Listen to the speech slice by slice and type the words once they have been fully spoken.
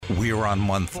We're on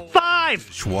month 5.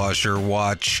 Dishwasher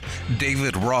Watch.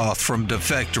 David Roth from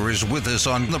Defector is with us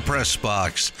on the press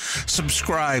box.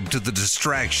 Subscribe to The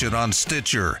Distraction on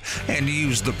Stitcher and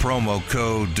use the promo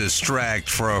code DISTRACT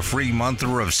for a free month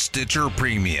of Stitcher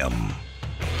Premium.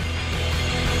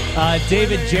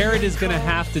 David, Jared is going to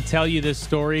have to tell you this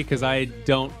story because I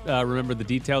don't remember the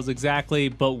details exactly,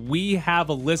 but we have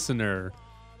a listener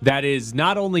that is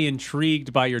not only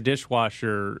intrigued by your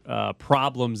dishwasher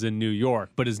problems in New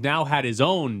York, but has now had his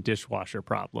own dishwasher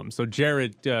problem. So,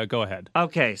 Jared, go ahead.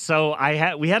 Okay, so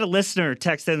we had a listener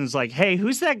text in and was like, "Hey,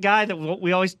 who's that guy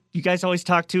that you guys always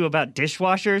talk to about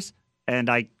dishwashers?" And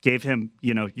I gave him,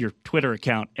 your Twitter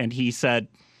account, and he said,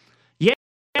 "Yeah,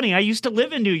 I used to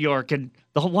live in New York, and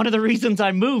one of the reasons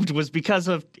I moved was because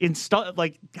of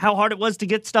how hard it was to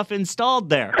get stuff installed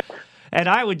there." And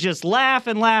I would just laugh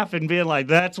and be like,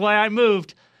 "That's why I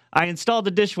moved. I installed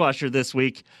the dishwasher this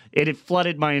week. It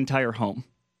flooded my entire home."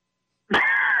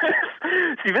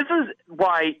 See, this is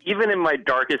why, even in my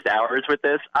darkest hours with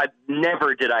this,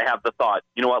 never did I have the thought,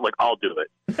 you know what, I'll do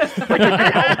it. It's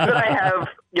that I have,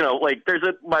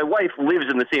 my wife lives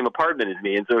in the same apartment as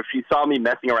me, and so if she saw me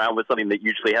messing around with something that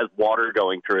usually has water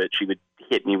going through it, she would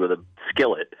hit me with a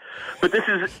skillet. But this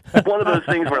is one of those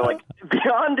things where,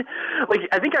 beyond,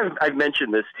 I think I've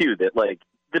mentioned this too, that,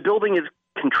 the building is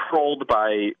controlled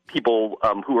by people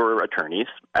who are attorneys,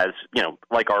 as,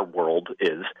 like our world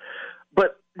is.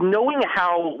 But knowing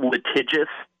how litigious...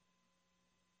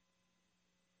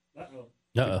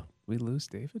 Uh-oh. We lose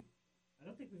David? I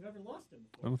don't think we've ever lost him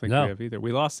before. I don't think we have either.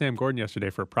 We lost Sam Gordon yesterday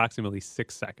for approximately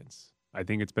 6 seconds. I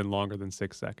think it's been longer than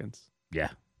 6 seconds.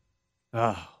 Yeah.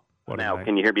 Oh, now,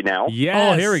 can you hear me now?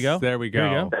 Yes. Oh, here we go. There we go.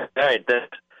 All right, I'm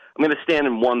going to stand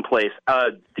in one place.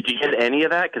 Did you get any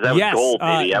of that? Because that was gold,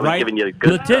 baby. I was giving you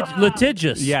good stuff.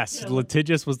 Litigious. Yes,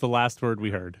 litigious was the last word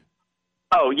we heard.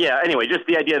 Oh, yeah. Anyway, just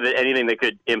the idea that anything that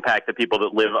could impact the people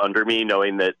that live under me,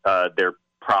 knowing that they're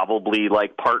probably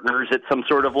partners at some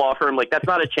sort of law firm, that's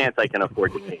not a chance I can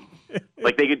afford to take.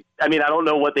 They could, I don't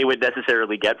know what they would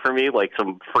necessarily get for me,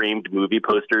 some framed movie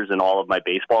posters and all of my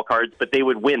baseball cards, but they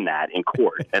would win that in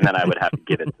court, and then I would have to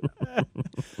give it to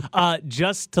them.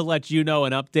 Just to let you know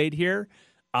an update here,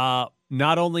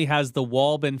 not only has the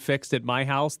wall been fixed at my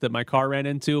house that my car ran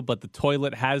into, but the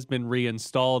toilet has been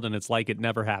reinstalled, and it's like it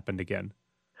never happened again.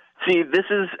 See, this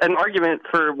is an argument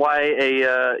for why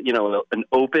an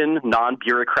open,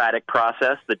 non-bureaucratic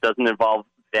process that doesn't involve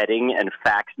vetting and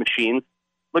fax machines.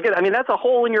 That's a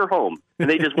hole in your home, and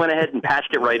they just went ahead and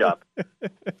patched it right up.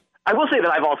 I will say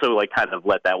that I've also kind of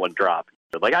let that one drop.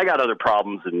 I got other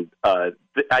problems, and the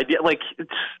idea, it's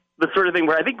the sort of thing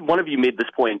where I think one of you made this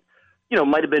point.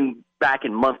 Might have been back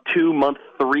in month 2, month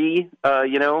 3.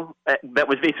 That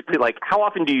was basically how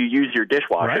often do you use your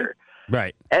dishwasher?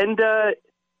 Right. And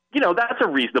that's a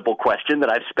reasonable question that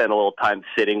I've spent a little time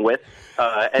sitting with.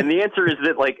 And the answer is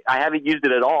that, I haven't used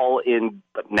it at all in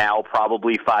now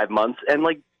probably 5 months. And,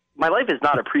 my life is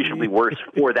not appreciably worse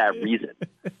for that reason.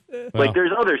 Well,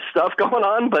 there's other stuff going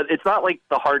on, but it's not,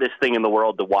 the hardest thing in the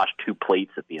world to wash 2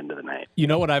 plates at the end of the night. You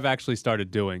know what I've actually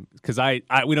started doing? Because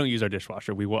we don't use our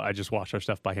dishwasher. I just wash our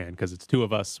stuff by hand because it's 2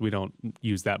 of us. We don't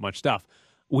use that much stuff.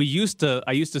 I used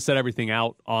to set everything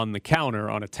out on the counter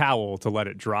on a towel to let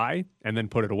it dry and then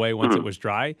put it away once it was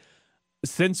dry.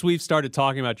 Since we've started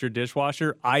talking about your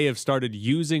dishwasher, I have started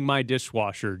using my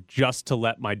dishwasher just to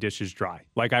let my dishes dry.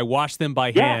 I wash them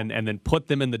by hand and then put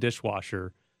them in the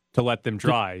dishwasher to let them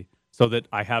dry so that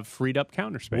I have freed up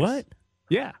counter space. What?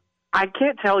 Yeah. I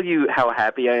can't tell you how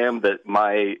happy I am that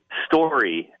my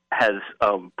story has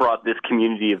brought this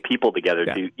community of people together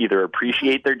to either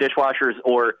appreciate their dishwashers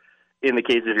or, in the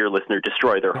case of your listener,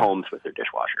 destroy their homes with their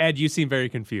dishwasher. Ed, you seem very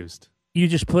confused. You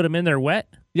just put them in there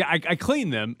wet? Yeah, I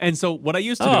clean them. And so what I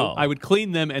used to do, I would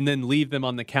clean them and then leave them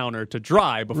on the counter to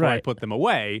dry before I put them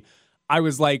away. I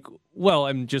was like, well,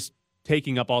 I'm just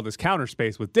taking up all this counter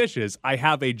space with dishes. I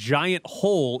have a giant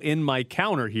hole in my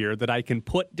counter here that I can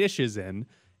put dishes in,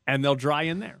 and they'll dry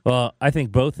in there. Well, I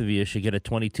think both of you should get a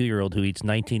 22-year-old who eats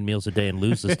 19 meals a day and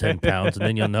loses 10 pounds, and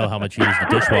then you'll know how much you use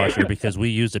the dishwasher because we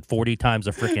use it 40 times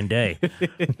a freaking day.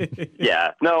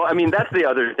 Yeah. No, that's the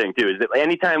other thing, too, is that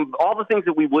anytime, all the things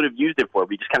that we would have used it for,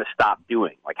 we just kind of stopped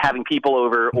doing, having people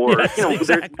over or, there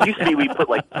used to be we put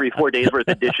 3-4 days worth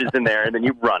of dishes in there, and then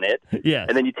you run it,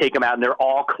 and then you take them out, and they're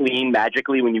all clean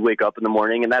magically when you wake up in the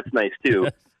morning, and that's nice, too.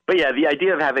 But yeah, the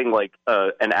idea of having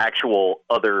an actual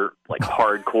other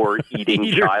hardcore eating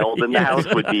child in the house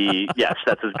would be, yes,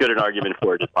 that's as good an argument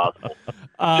for it as possible.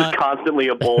 Just constantly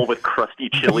a bowl with crusty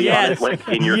chili on it, like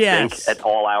in your sink at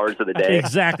all hours of the day.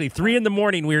 Exactly. 3 a.m,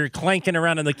 we were clanking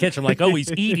around in the kitchen like, oh,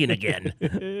 he's eating again.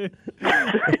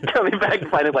 Coming back and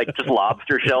finding like just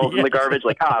lobster shells in the garbage.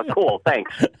 Like, cool,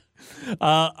 thanks.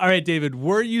 All right, David,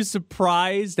 were you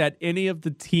surprised at any of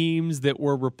the teams that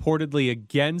were reportedly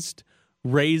against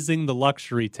raising the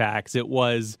luxury tax? It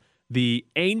was the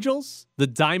Angels, the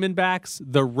Diamondbacks,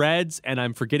 the Reds, and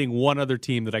I'm forgetting one other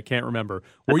team that I can't remember.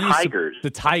 Tigers.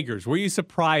 The Tigers. Were you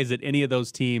surprised at any of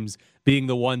those teams being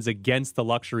the ones against the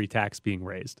luxury tax being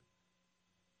raised?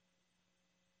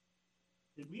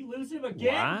 Did we lose him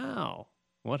again? Wow.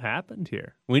 What happened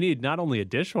here? We need not only a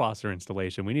dishwasher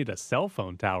installation, we need a cell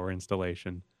phone tower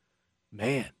installation.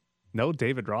 Man, no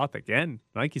David Roth again.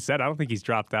 Like you said, I don't think he's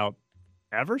dropped out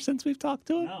ever since we've talked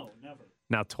to him. No, never.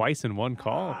 Now twice in one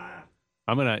call.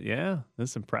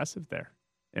 That's impressive there.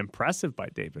 Impressive by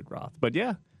David Roth. But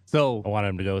yeah, so I want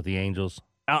him to go with the Angels.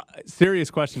 Serious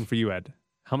question for you, Ed.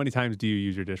 How many times do you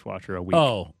use your dishwasher a week?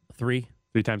 Oh, 3.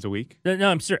 3 times a week?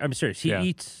 No, I'm serious. He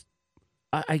eats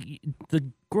the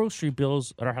grocery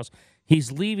bills at our house.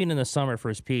 He's leaving in the summer for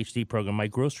his PhD program. My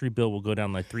grocery bill will go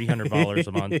down like $300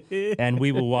 a month, and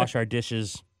we will wash our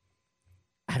dishes,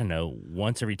 I don't know,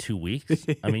 once every 2 weeks.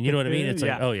 I mean, you know what I mean? It's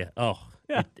like,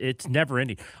 it's never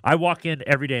ending. I walk in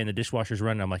every day and the dishwasher's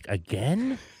running. I'm like,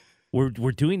 again? We're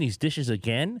doing these dishes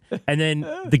again? And then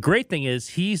the great thing is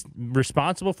he's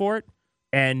responsible for it,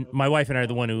 and my wife and I are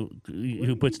the one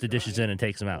who puts the dishes in and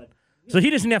takes them out. So he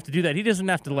doesn't have to do that. He doesn't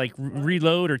have to like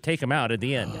reload or take them out at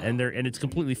the end, and it's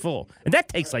completely full. And that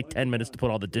takes like 10 minutes to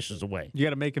put all the dishes away. You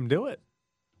got to make him do it.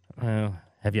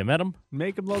 Have you met him?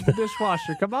 Make him load the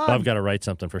dishwasher. Come on. I've got to write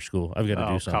something for school. I've got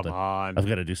to do something. Come on. I've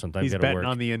got to do something. He's I've got to betting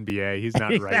work. on the NBA. He's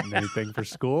not writing anything for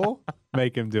school.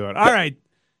 Make him do it. All right.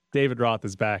 David Roth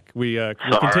is back. We're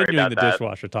continuing the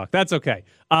dishwasher talk. That's okay.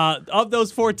 Of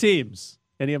those 4 teams,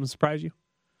 any of them surprise you?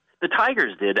 The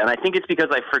Tigers did, and I think it's because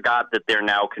I forgot that they're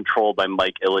now controlled by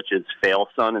Mike Ilitch's fail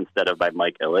son instead of by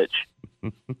Mike Ilitch.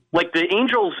 Like the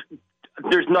Angels,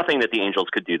 there's nothing that the Angels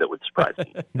could do that would surprise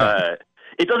me.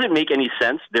 It doesn't make any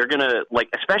sense. They're gonna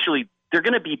they're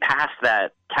gonna be past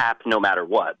that cap no matter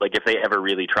what. Like if they ever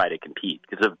really try to compete,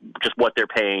 because of just what they're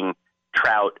paying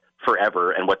Trout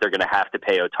forever and what they're gonna have to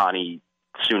pay Ohtani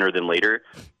sooner than later.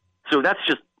 So that's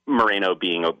just Moreno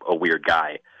being a weird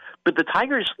guy. But the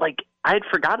Tigers, I had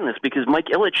forgotten this because Mike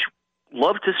Ilitch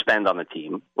loved to spend on the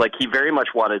team. Like, he very much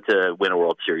wanted to win a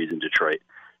World Series in Detroit.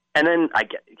 And then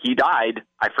he died.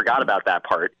 I forgot about that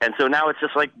part. And so now it's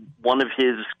just like one of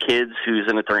his kids who's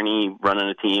an attorney running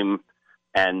a team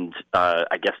and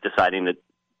I guess deciding that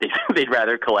they'd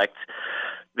rather collect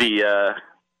the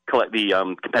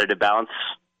competitive balance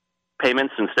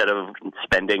payments instead of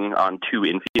spending on 2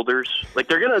 infielders. Like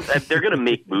they're gonna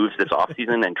make moves this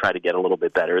offseason and try to get a little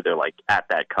bit better. They're like at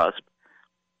that cusp.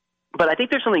 But I think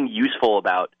there's something useful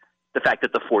about the fact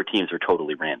that the 4 teams are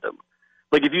totally random.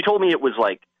 Like if you told me it was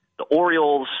like the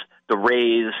Orioles, the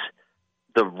Rays,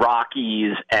 the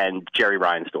Rockies, and Jerry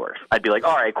Reinsdorf, I'd be like,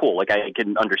 all right, cool. Like I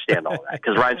can understand all of that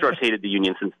because Reinsdorf's hated the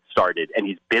union since it started, and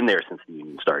he's been there since the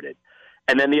union started.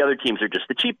 And then the other teams are just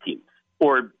the cheap teams.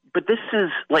 But this is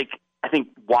like, I think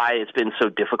why it's been so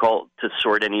difficult to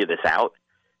sort any of this out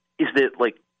is that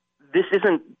like this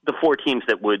isn't the 4 teams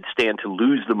that would stand to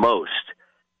lose the most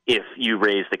if you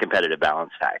raise the competitive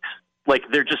balance tax. Like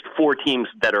they're just 4 teams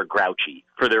that are grouchy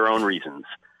for their own reasons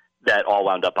that all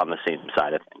wound up on the same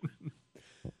side of things.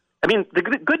 I mean, the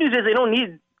good news is they don't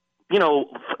need,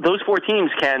 those 4 teams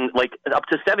can like up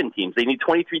to 7 teams. They need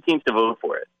 23 teams to vote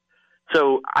for it.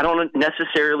 So I don't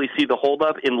necessarily see the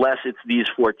holdup unless it's these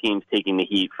 4 teams taking the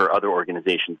heat for other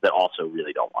organizations that also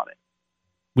really don't want it.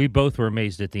 We both were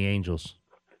amazed at the Angels.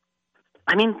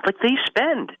 I mean, like they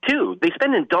spend too. They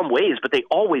spend in dumb ways, but they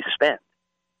always spend.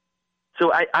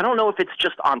 So I don't know if it's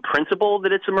just on principle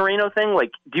that it's a Moreno thing.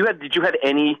 Like, did you have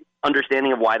any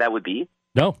understanding of why that would be?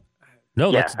 No,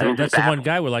 Yeah, that's the one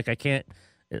guy where like I can't.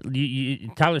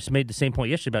 Tyler made the same point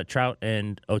yesterday about Trout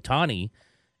and Ohtani,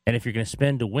 and if you're going to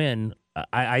spend to win,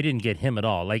 I didn't get him at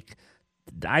all. Like,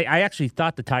 I actually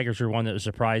thought the Tigers were one that would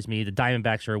surprise me. The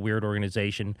Diamondbacks are a weird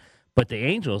organization, but the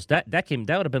Angels that would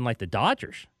have been like the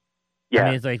Dodgers. Yeah, I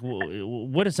mean, it's like,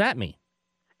 what does that mean?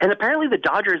 And apparently the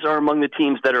Dodgers are among the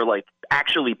teams that are like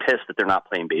actually pissed that they're not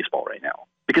playing baseball right now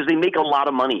because they make a lot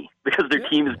of money because their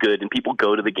team is good and people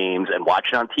go to the games and watch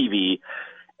it on TV.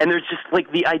 And there's just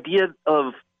like the idea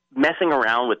of messing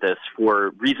around with this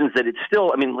for reasons that it's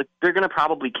still, I mean, like they're going to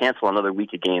probably cancel another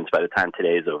week of games by the time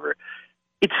today is over.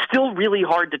 It's still really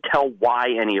hard to tell why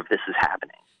any of this is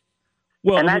happening.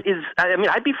 Well, and that is, I mean,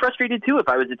 I'd be frustrated too if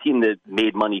I was a team that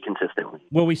made money consistently.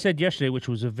 Well, we said yesterday, which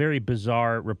was a very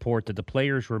bizarre report, that the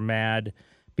players were mad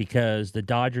because the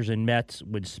Dodgers and Mets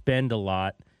would spend a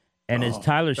lot. And as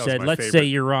Tyler said, let's say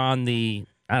you're on the,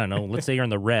 I don't know, let's say you're on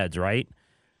the Reds, right?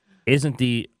 Isn't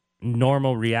the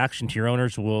normal reaction to your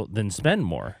owners will then spend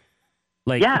more?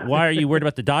 Like, why are you worried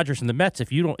about the Dodgers and the Mets?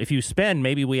 If you spend,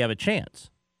 maybe we have a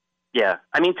chance. Yeah.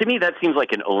 I mean, to me, that seems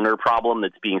like an owner problem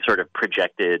that's being sort of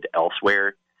projected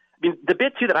elsewhere. I mean, the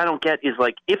bit, too, that I don't get is,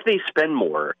 like, if they spend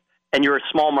more and you're a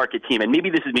small market team, and maybe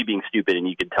this is me being stupid and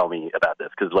you can tell me about this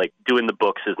because, like, doing the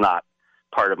books is not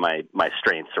part of my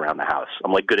strengths around the house.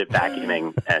 I'm, like, good at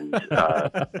vacuuming and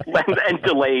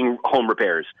delaying home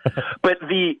repairs. But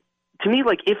to me,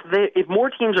 like, if more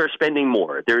teams are spending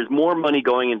more, there's more money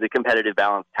going into competitive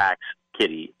balance tax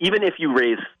kitty, even if you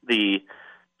raise the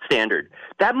standard,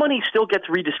 that money still gets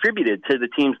redistributed to the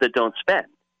teams that don't spend.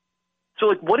 So,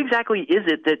 like, what exactly is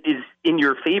it that is in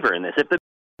your favor in this? If the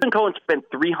Cohen spent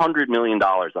 $300 million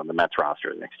on the Mets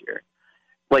roster next year,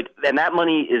 like, and that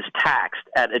money is taxed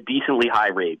at a decently high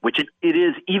rate, which it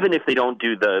is even if they don't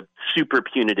do the super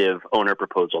punitive owner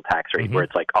proposal tax rate, where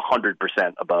it's like 100%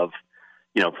 above,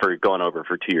 for going over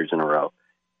for 2 years in a row.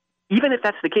 Even if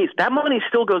that's the case, that money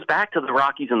still goes back to the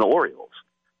Rockies and the Orioles.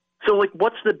 So, like,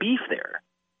 what's the beef there?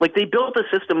 Like, they built a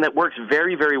system that works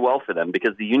very, very well for them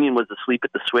because the union was asleep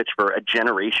at the switch for a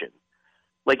generation.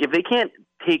 Like, if they can't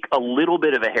take a little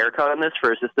bit of a haircut on this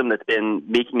for a system that's been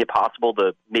making it possible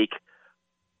to make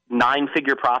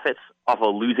 9-figure profits off a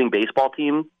losing baseball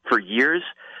team for years,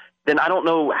 then I don't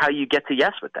know how you get to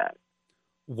yes with that.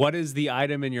 What is the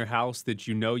item in your house that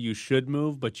you know you should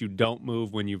move, but you don't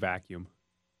move when you vacuum?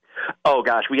 Oh,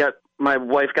 gosh, my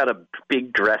wife got a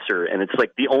big dresser, and it's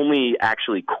like the only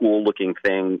actually cool-looking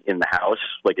thing in the house.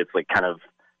 Like, it's like kind of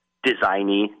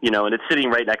designy, and it's sitting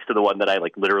right next to the one that I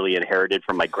like literally inherited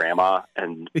from my grandma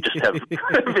and just have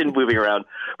been moving around.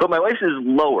 But my wife's is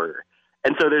lower,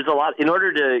 and so there's a lot. In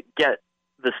order to get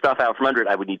the stuff out from under it,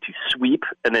 I would need to sweep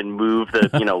and then move the,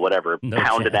 whatever,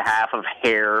 pound and a half of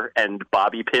hair and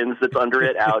bobby pins that's under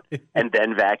it out, and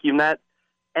then vacuum that.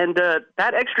 And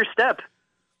that extra step,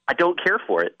 I don't care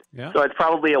for it. Yeah. So it's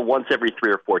probably a once every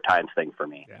 3 or 4 times thing for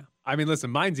me. Yeah. I mean,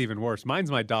 listen, mine's even worse. Mine's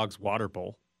my dog's water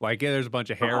bowl. Like, there's a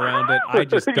bunch of hair around it. I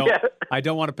just don't. Yeah. I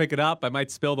don't want to pick it up. I might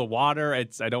spill the water.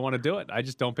 I don't want to do it. I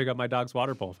just don't pick up my dog's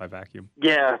water bowl if I vacuum.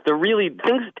 Yeah,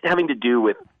 things having to do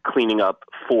with cleaning up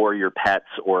for your pets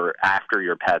or after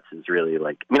your pets is really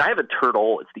like. I mean, I have a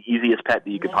turtle. It's the easiest pet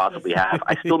that you could possibly have.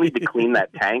 I still need to clean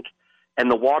that tank,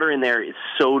 and the water in there is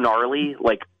so gnarly,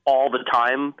 like all the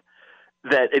time,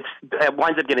 that it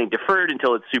winds up getting deferred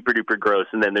until it's super duper gross,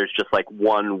 and then there's just like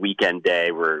one weekend day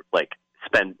where like.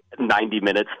 Spend 90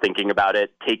 minutes thinking about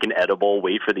it, take an edible,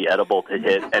 wait for the edible to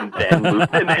hit, and then move,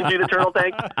 and then do the turtle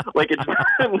tank. Like, it's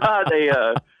not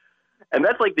and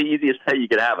that's like the easiest pet you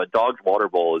could have. A dog's water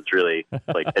bowl is really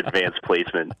like advanced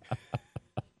placement.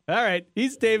 All right,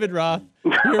 he's David Roth.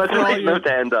 Let's make note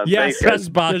to end on. Yes, there's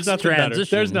nothing better.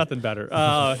 There's nothing better.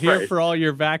 Here right. For all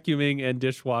your vacuuming and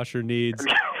dishwasher needs.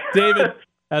 David,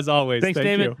 as always, thanks, thank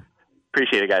David. you.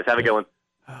 Appreciate it, guys. Have a good one.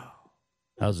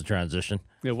 How's the transition?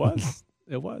 It was.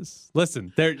 It was.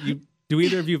 Listen, do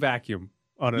either of you vacuum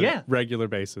on a regular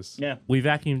basis? Yeah. We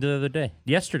vacuumed the other day.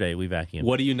 Yesterday we vacuumed.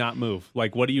 What do you not move?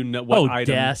 Like, what do you know? What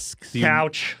item? Desks.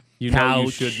 Couch. Know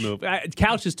you should move.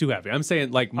 Couch is too heavy. I'm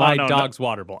saying like my dog's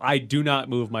water bowl. I do not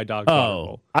move my dog's water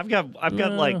bowl. I've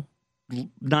got like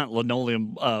not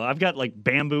linoleum. I've got like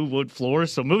bamboo wood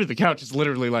floors. So moving the couch is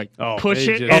literally like push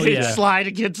it and it slide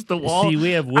against the wall. See,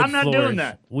 we have wood I'm not floors. doing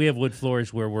that. We have wood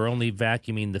floors where we're only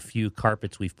vacuuming the few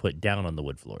carpets we've put down on the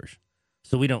wood floors.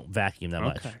 So we don't vacuum that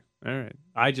much. All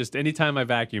right. Anytime I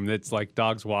vacuum, it's like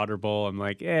dog's water bowl. I'm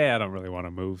like, I don't really want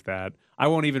to move that. I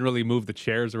won't even really move the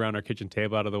chairs around our kitchen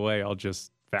table out of the way. I'll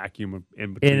just vacuum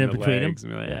in between the legs.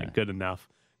 Like, good enough.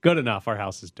 Good enough. Our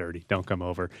house is dirty. Don't come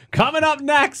over. Coming up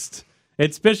next,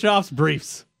 it's Bischoff's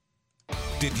Briefs.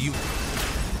 Did you...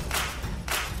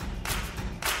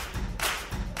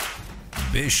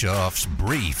 Bischoff's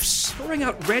Briefs. Throwing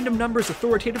out random numbers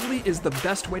authoritatively is the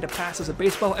best way to pass as a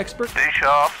baseball expert.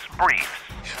 Bischoff's Briefs.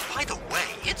 By the way,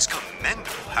 it's commendable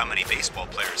how many baseball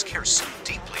players care so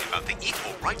deeply about the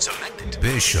Equal Rights Amendment.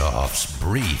 Bischoff's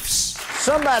Briefs.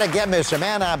 Somebody get me some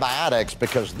antibiotics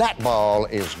because that ball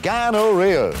is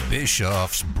gonorrhea.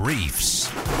 Bischoff's Briefs.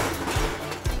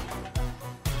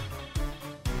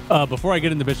 Before I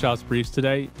get into Bischoff's Briefs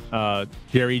today,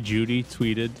 Jerry Judy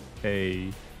tweeted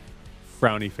a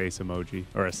frowny face emoji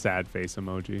or a sad face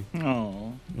emoji.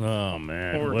 Oh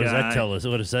man! Poor What does guy. that tell us?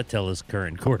 What does that tell us?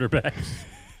 Current quarterbacks.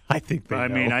 I think they know. I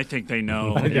mean, I think they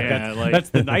know. That's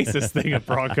the nicest thing a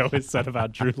Bronco has said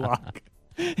about Drew Lock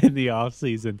in the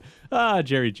offseason.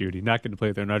 Jerry Jeudy, not going to play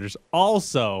with Aaron Rodgers.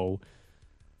 Also,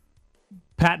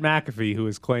 Pat McAfee, who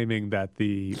is claiming that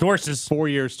the sources 4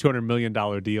 years, $200 million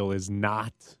deal is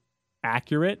not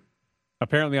accurate.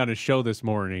 Apparently on his show this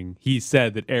morning, he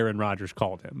said that Aaron Rodgers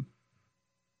called him.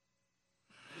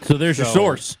 So there's your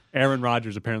source. Aaron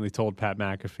Rodgers apparently told Pat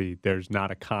McAfee there's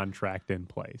not a contract in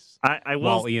place. I will.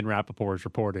 While Ian Rappaport is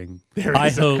reporting there I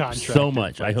is a hope contract so in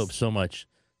much. place. I hope so much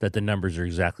that the numbers are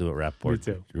exactly what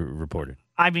Rappaport reported.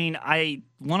 I mean,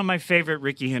 one of my favorite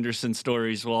Ricky Henderson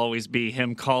stories will always be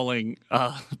him calling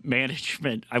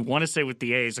management, I want to say with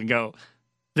the A's, and go,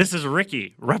 "This is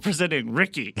Ricky, representing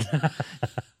Ricky."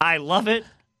 I love it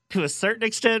to a certain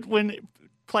extent when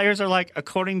players are like,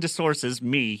 according to sources,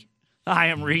 me, I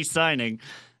am re-signing.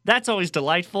 That's always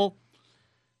delightful.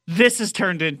 This has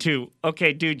turned into,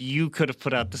 okay, dude, you could have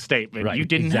put out the statement. Right, you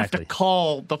didn't have exactly. to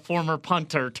call the former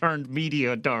punter turned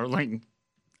media darling.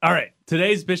 All right,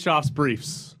 today's Bischoff's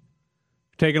Briefs.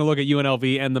 Taking a look at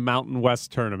UNLV and the Mountain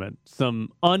West Tournament. Some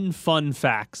unfun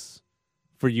facts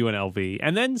for UNLV,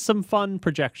 and then some fun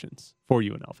projections for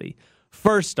UNLV.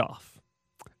 First off,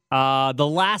 the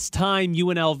last time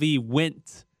UNLV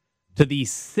went to the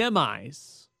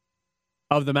semis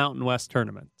of the Mountain West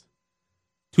Tournament,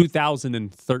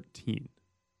 2013.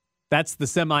 That's the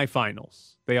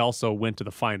semifinals. They also went to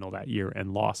the final that year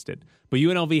and lost it. But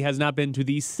UNLV has not been to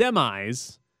the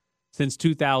semis since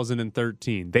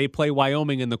 2013. They play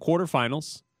Wyoming in the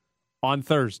quarterfinals on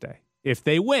Thursday. If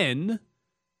they win,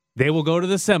 they will go to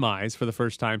the semis for the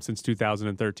first time since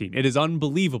 2013. It is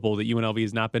unbelievable that UNLV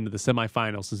has not been to the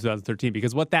semifinals since 2013,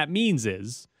 because what that means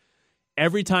is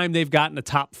every time they've gotten a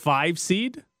top 5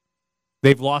 seed,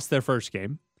 they've lost their first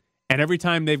game. And every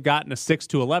time they've gotten a 6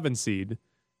 to 11 seed,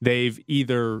 they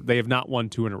have not won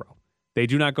 2 in a row. They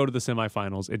do not go to the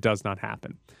semifinals. It does not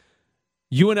happen.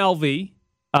 UNLV,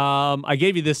 I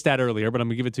gave you this stat earlier, but I'm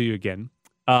going to give it to you again.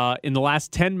 In the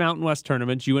last 10 Mountain West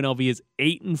tournaments, UNLV is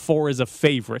 8-4 as a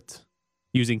favorite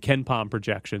using Ken Pom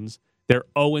projections. They're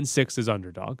 0-6 as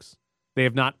underdogs. They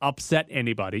have not upset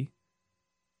anybody.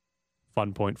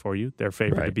 Fun point for you. They're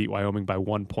favored to beat Wyoming by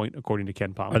 1 point, according to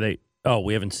Ken Pom. Are they? Oh,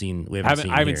 we haven't seen. I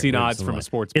haven't seen odds from a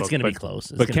sports book. It's going to be close.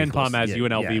 But Ken Pom has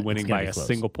UNLV winning by a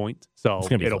single point, so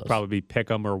it'll probably be pick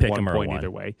 'em or 1 point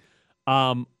either way.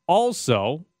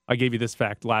 Also, I gave you this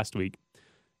fact last week.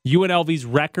 UNLV's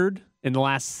record in the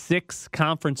last 6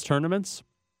 conference tournaments: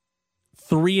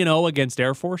 3-0 against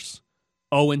Air Force,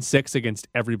 0-6 against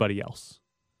everybody else.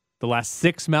 The last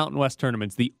 6 Mountain West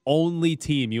tournaments, the only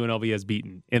team UNLV has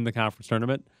beaten in the conference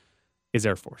tournament is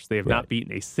Air Force. They have not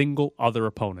beaten a single other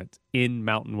opponent in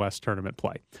Mountain West tournament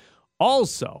play.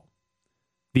 Also,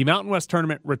 the Mountain West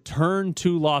tournament returned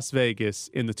to Las Vegas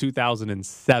in the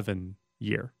 2007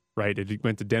 year, right? It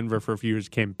went to Denver for a few years,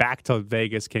 came back to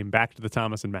Vegas, came back to the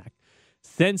Thomas and Mack.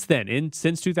 Since then,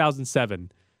 since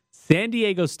 2007, San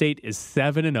Diego State is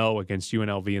 7-0 against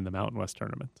UNLV in the Mountain West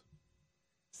tournament.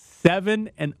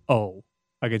 7-0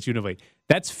 against UNLV.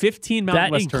 That's 15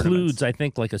 Mountain West tournaments. That includes, I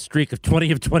think, like a streak of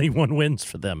 20 of 21 wins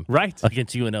for them. Right.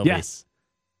 Against UNLV. Yes.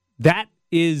 That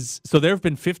is, so there have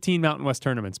been 15 Mountain West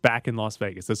tournaments back in Las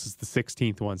Vegas. This is the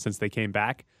 16th one since they came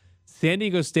back. San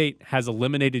Diego State has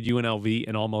eliminated UNLV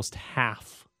in almost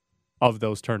half of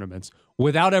those tournaments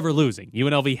without ever losing.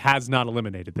 UNLV has not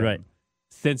eliminated them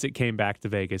since it came back to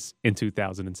Vegas in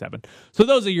 2007. So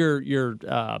those are your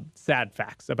sad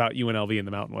facts about UNLV in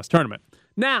the Mountain West tournament.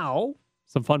 Now,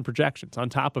 some fun projections on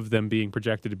top of them being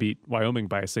projected to beat Wyoming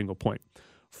by a single point.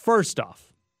 First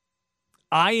off,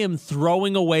 I am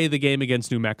throwing away the game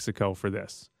against New Mexico for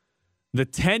this. The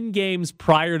 10 games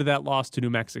prior to that loss to New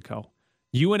Mexico,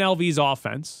 UNLV's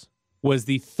offense was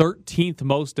the 13th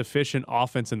most efficient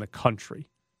offense in the country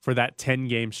for that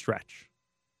 10-game stretch.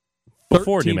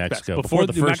 Before New Mexico. Before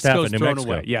the first half of New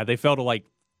Mexico. Away. Yeah, they fell to like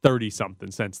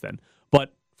 30-something since then.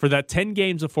 But for that 10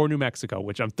 games before New Mexico,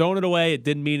 which I'm throwing it away, it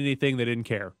didn't mean anything, they didn't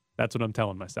care. That's what I'm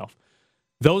telling myself.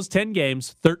 Those 10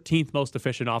 games, 13th most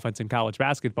efficient offense in college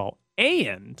basketball,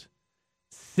 and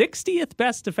 60th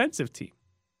best defensive team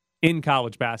in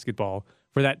college basketball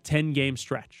for that 10-game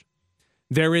stretch.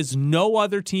 There is no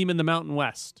other team in the Mountain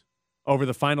West over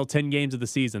the final 10 games of the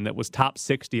season that was top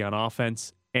 60 on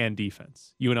offense and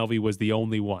defense. UNLV was the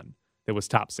only one that was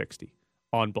top 60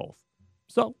 on both.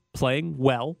 So playing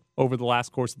well over the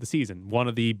last course of the season. One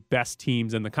of the best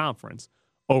teams in the conference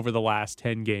over the last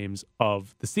 10 games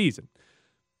of the season.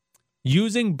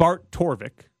 Using Bart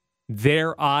Torvik,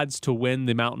 their odds to win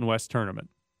the Mountain West tournament.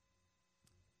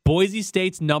 Boise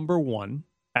State's number 1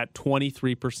 at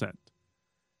 23%.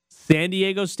 San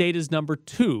Diego State is number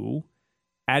 2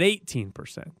 at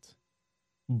 18%.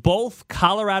 Both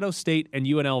Colorado State and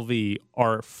UNLV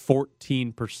are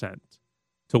 14%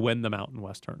 to win the Mountain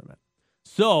West tournament.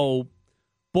 So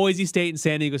Boise State and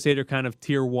San Diego State are kind of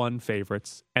tier 1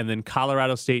 favorites, and then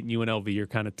Colorado State and UNLV are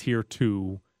kind of tier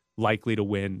 2 likely to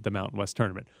win the Mountain West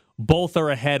tournament. Both are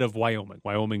ahead of Wyoming.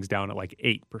 Wyoming's down at like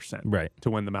 8% to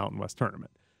win the Mountain West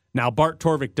tournament. Now, Bart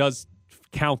Torvik does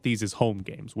count these as home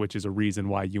games, which is a reason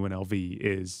why UNLV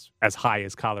is as high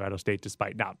as Colorado State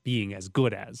despite not being as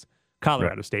good as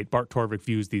Colorado State. Bart Torvik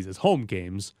views these as home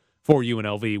games for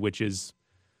UNLV, which is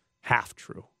half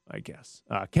true, I guess.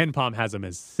 Ken Pom has them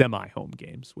as semi-home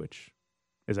games, which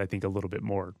is, I think, a little bit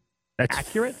more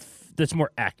accurate. That's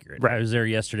more accurate. Right. I was there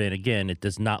yesterday, and again, it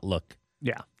does not look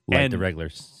like the regular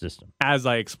system. As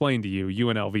I explained to you,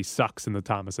 UNLV sucks in the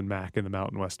Thomas and Mack in the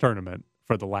Mountain West tournament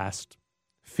for the last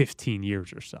 15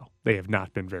 years or so. They have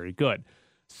not been very good.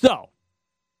 So,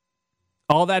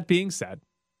 all that being said,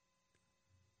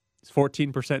 is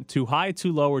 14% too high,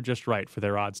 too low, or just right for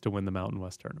their odds to win the Mountain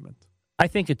West tournament? I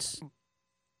think it's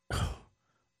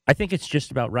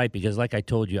just about right because, like I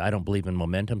told you, I don't believe in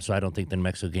momentum, so I don't think the New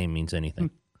Mexico game means anything.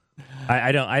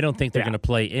 I don't think they're going to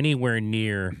play anywhere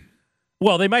near.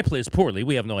 Well, they might play as poorly.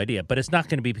 We have no idea, but it's not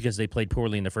going to be because they played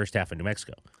poorly in the first half of New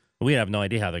Mexico. We have no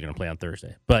idea how they're going to play on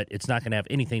Thursday, but it's not going to have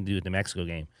anything to do with the New Mexico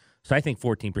game. So I think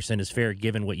 14% is fair,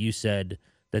 given what you said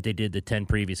that they did the 10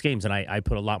 previous games, and I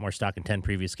put a lot more stock in 10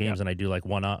 previous games than I do like a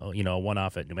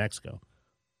one-off at New Mexico.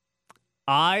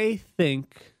 I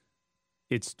think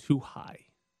it's too high,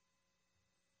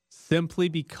 simply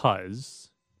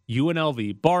because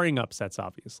UNLV, barring upsets,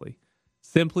 obviously,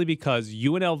 simply because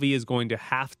UNLV is going to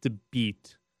have to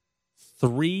beat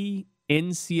 3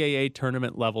 NCAA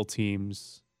tournament level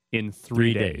teams in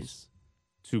 3 days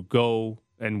to go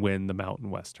and win the Mountain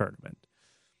West tournament.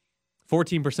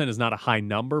 14% is not a high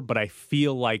number, but I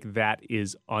feel like that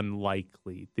is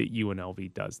unlikely that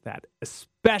UNLV does that,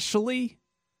 especially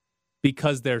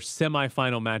because their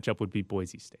semifinal matchup would be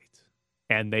Boise State.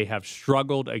 And they have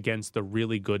struggled against the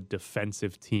really good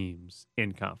defensive teams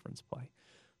in conference play.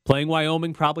 Playing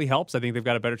Wyoming probably helps. I think they've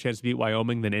got a better chance to beat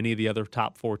Wyoming than any of the other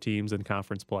top 4 teams in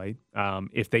conference play.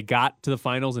 If they got to the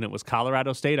finals and it was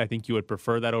Colorado State, I think you would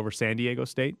prefer that over San Diego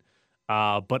State.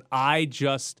 But I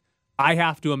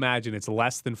have to imagine it's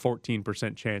less than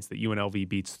 14% chance that UNLV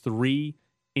beats 3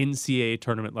 NCAA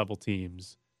tournament level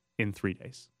teams in 3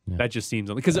 days. Yeah. That just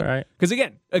seems because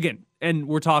again, and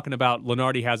we're talking about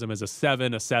Lunardi has them as a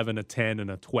 7, a 10, and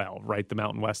a 12, right? The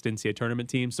Mountain West NCAA tournament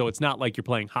team. So it's not like you're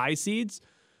playing high seeds,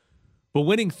 but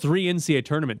winning 3 NCAA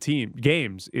tournament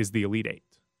games is the Elite 8.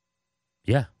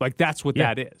 Yeah, like that's what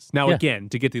that is. Now, again,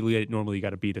 to get the Elite 8, normally you got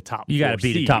to beat a top. You got to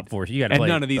beat a top 4. You got to play.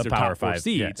 And none of these are Power top 4 5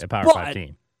 seeds. A Power 5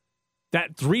 team.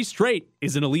 That 3 straight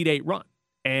is an Elite 8 run,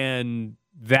 and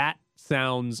that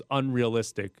sounds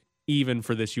unrealistic even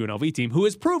for this UNLV team, who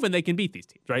has proven they can beat these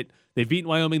teams, right? They've beaten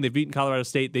Wyoming, they've beaten Colorado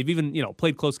State, they've even,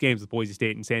 played close games with Boise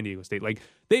State and San Diego State. Like,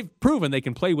 they've proven they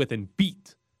can play with and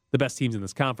beat the best teams in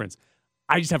this conference.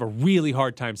 I just have a really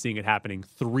hard time seeing it happening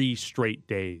 3 straight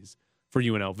days for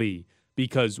UNLV,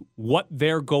 because what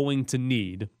they're going to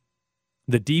need,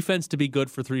 the defense to be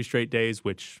good for 3 straight days,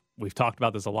 which we've talked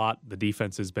about this a lot. The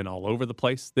defense has been all over the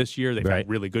place this year. They've had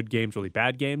really good games, really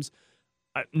bad games.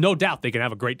 No doubt they can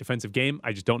have a great defensive game.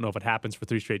 I just don't know if it happens for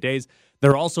 3 straight days.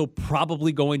 They're also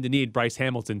probably going to need Bryce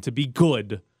Hamilton to be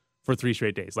good for 3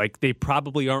 straight days. Like, they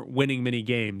probably aren't winning many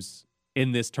games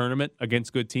in this tournament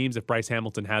against good teams if Bryce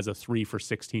Hamilton has a 3 for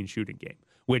 16 shooting game,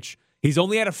 which he's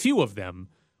only had a few of them,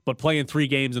 but playing 3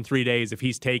 games in 3 days, if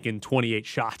he's taken 28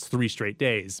 shots 3 straight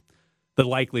days, the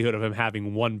likelihood of him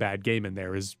having 1 bad game in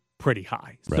there is pretty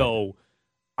high. Right. So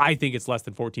I think it's less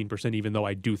than 14%, even though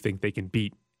I do think they can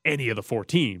beat any of the 4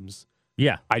 teams.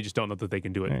 Yeah. I just don't know that they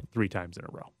can do it 3 times in a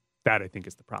row. That, I think,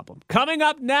 is the problem. Coming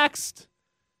up next,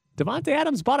 Davante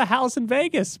Adams bought a house in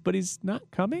Vegas, but he's not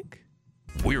coming.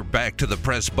 We're back to the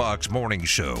Press Box Morning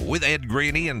Show with Ed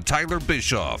Graney and Tyler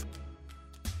Bischoff.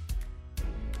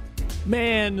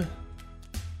 Man,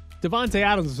 Davante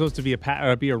Adams is supposed to be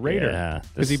a Raider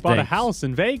because he bought a house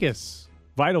in Vegas.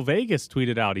 Vital Vegas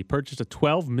tweeted out he purchased a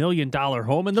 $12 million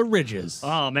home in the Ridges.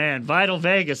 Oh, man. Vital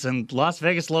Vegas and Las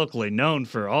Vegas locally, known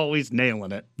for always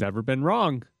nailing it. Never been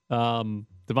wrong.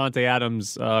 Davante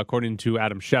Adams, according to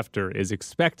Adam Schefter, is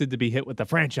expected to be hit with the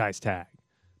franchise tag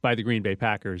by the Green Bay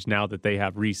Packers now that they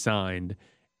have re-signed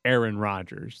Aaron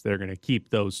Rodgers. They're going to keep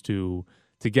those 2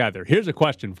 together. Here's a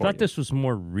question for you. I thought this was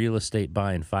more real estate,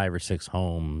 buying 5 or 6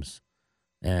 homes,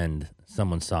 and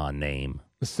someone saw a name.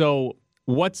 So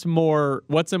what's a more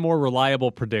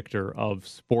reliable predictor of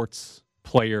sports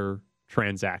player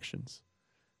transactions?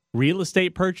 real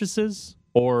estate purchases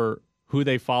or who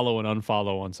they follow and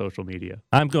unfollow on social media?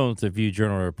 I'm going with the View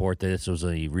Journal report that this was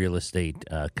a real estate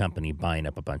company buying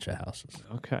up a bunch of houses.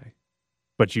 Okay.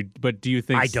 But do you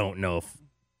think... I don't know if...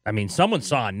 I mean, someone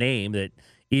saw a name that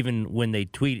even when they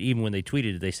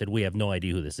tweeted it, they said, we have no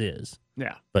idea who this is.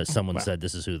 Yeah. But someone said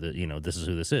this is who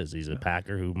this is. He's a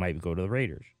Packer who might go to the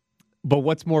Raiders. But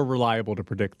what's more reliable to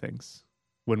predict things?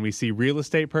 When we see real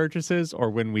estate purchases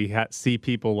or when we see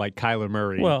people like Kyler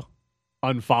Murray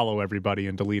unfollow everybody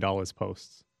and delete all his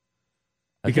posts?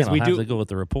 Because we have to go with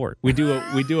the report. We do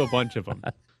a bunch of them.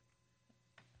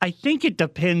 I think it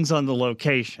depends on the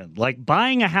location. Like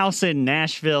buying a house in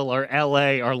Nashville or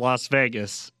LA or Las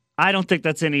Vegas, I don't think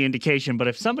that's any indication. But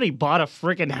if somebody bought a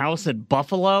freaking house in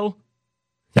Buffalo,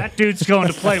 that dude's going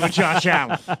to play with Josh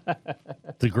Allen.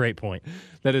 It's a great point.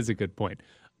 That is a good point.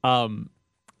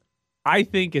 I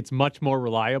think it's much more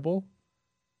reliable,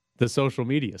 the social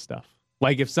media stuff.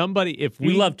 Like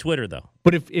we love Twitter though.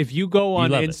 But if you go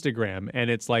on Instagram and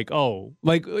it's like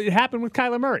it happened with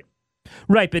Kyler Murray.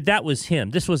 Right, but that was him.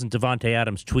 This wasn't Davante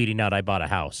Adams tweeting out, "I bought a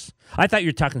house." I thought you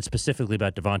were talking specifically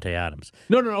about Davante Adams.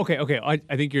 No, okay. I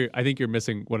think you're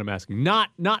missing what I'm asking. Not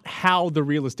how the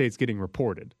real estate's getting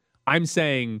reported. I'm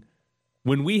saying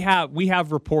when we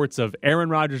have reports of Aaron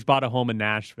Rodgers bought a home in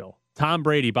Nashville, Tom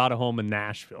Brady bought a home in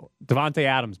Nashville, Davante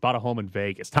Adams bought a home in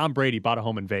Vegas, Tom Brady bought a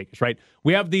home in Vegas, right?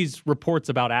 We have these reports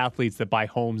about athletes that buy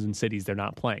homes in cities they're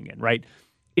not playing in, right?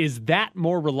 Is that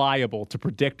more reliable to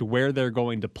predict where they're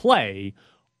going to play,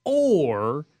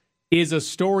 or is a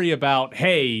story about,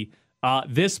 hey,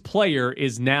 this player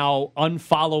is now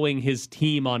unfollowing his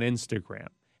team on Instagram?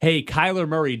 Hey, Kyler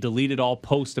Murray deleted all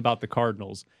posts about the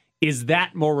Cardinals. Is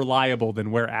that more reliable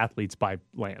than where athletes buy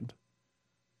land?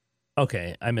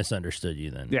 Okay, I misunderstood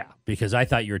you then. Yeah. Because I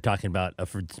thought you were talking about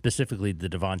specifically the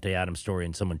Davante Adams story,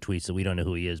 and someone tweets that we don't know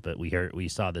who he is, but we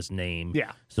saw this name.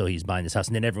 Yeah. So he's buying this house,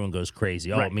 and then everyone goes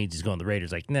crazy. Oh, Right. It means he's going to the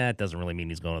Raiders. Like, nah, it doesn't really mean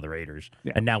he's going to the Raiders.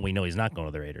 Yeah. And now we know he's not going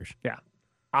to the Raiders. Yeah.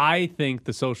 I think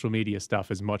the social media stuff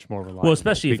is much more reliable. Well,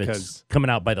 especially if it's coming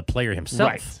out by the player himself.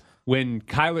 Right. When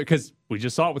Kyler, because we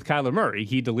just saw it with Kyler Murray,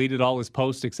 he deleted all his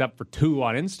posts except for 2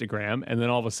 on Instagram, and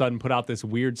then all of a sudden put out this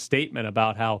weird statement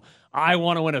about how I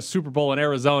want to win a Super Bowl in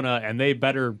Arizona, and they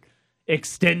better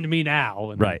extend me now.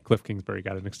 And right. Cliff Kingsbury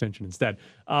got an extension instead.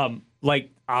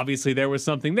 Obviously there was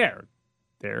something there.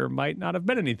 There might not have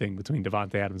been anything between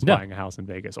Davante Adams buying a house in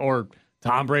Vegas or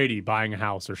Tom Brady buying a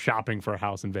house or shopping for a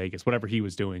house in Vegas, whatever he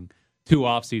was doing 2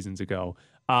 off seasons ago.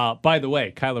 By the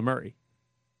way, Kyler Murray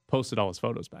posted all his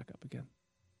photos back up again.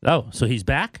 Oh, so he's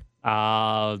back?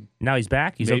 Now he's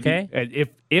back? He's maybe, okay?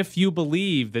 If you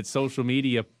believe that social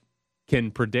media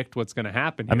can predict what's going to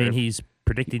happen here. I mean, he's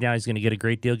predicting now he's going to get a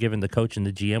great deal given the coach and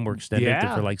the GM were extended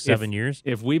for like 7 years.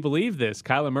 If we believe this,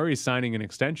 Kyler Murray's signing an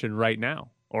extension right now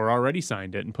or already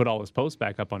signed it and put all his posts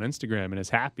back up on Instagram and is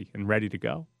happy and ready to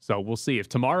go. So we'll see. If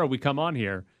tomorrow we come on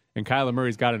here and Kyler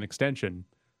Murray's got an extension,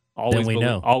 always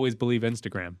believe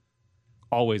Instagram.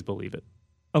 Always believe it.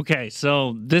 Okay,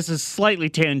 so this is slightly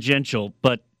tangential,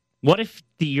 but what if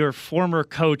your former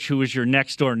coach, who was your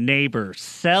next door neighbor,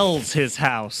 sells his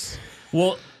house?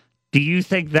 Well, do you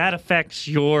think that affects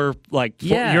your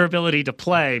your ability to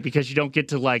play because you don't get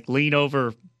to lean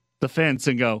over the fence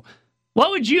and go,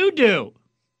 "What would you do?"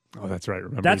 Oh, that's right.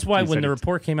 Remember, that's why when the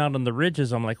report came out on the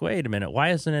Ridges, I'm like, wait a minute, why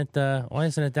isn't it down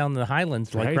in the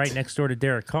Highlands, right next door to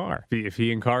Derek Carr? If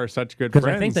he and Carr are such good friends,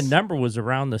 because I think the number was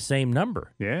around the same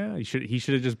number. Yeah, he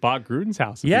should have just bought Gruden's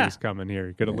house if he was coming here.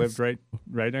 He could have lived right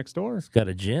next door. It's got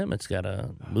a gym, it's got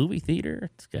a movie theater,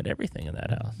 it's got everything in that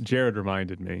house. Jared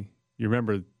reminded me. You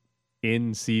remember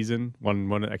in season one?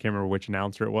 I can't remember which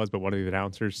announcer it was, but one of the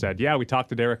announcers said, "Yeah, we talked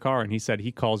to Derek Carr, and he said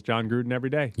he calls John Gruden every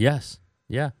day." Yes.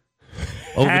 Yeah.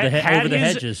 Over the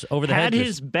hedges. Had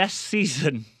his best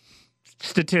season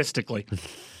statistically.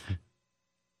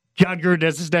 John Gruden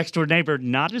as his next door neighbor,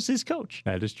 not as his coach.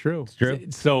 That is true. It's true.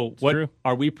 So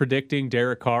are we predicting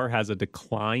Derek Carr has a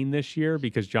decline this year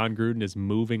because John Gruden is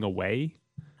moving away?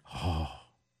 Oh.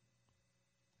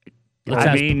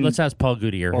 Let's ask Paul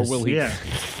Gutierrez. Or will he?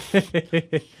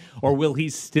 Or will he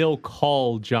still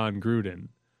call John Gruden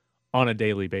on a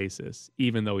daily basis,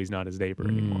 even though he's not his neighbor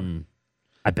anymore?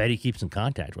 I bet he keeps in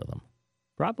contact with him.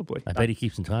 Probably. I bet he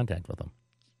keeps in contact with him.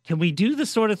 Can we do the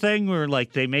sort of thing where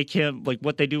they make him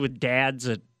what they do with dads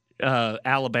at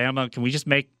Alabama? Can we just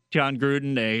make John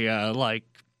Gruden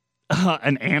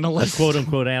an analyst, a quote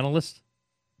unquote analyst?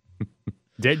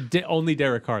 Only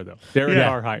Derek Carr, though. Derek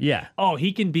Carr hired. Yeah. Oh,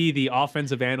 he can be the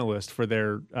offensive analyst for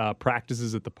their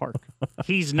practices at the park.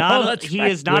 He's not. that's He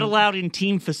right. is not allowed in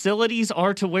team facilities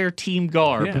or to wear team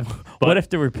garb. Yeah. What if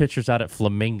there were pictures out at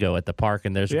Flamingo at the park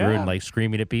and there's Gruden like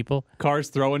screaming at people? Carr's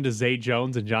throwing to Zay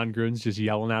Jones and John Gruden's just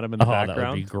yelling at him in the That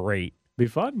background. would be great. Be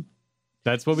fun.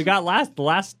 That's what we got the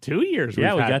last 2 years.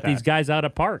 Yeah, we got that. these guys out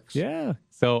at parks. Yeah.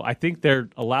 So I think they're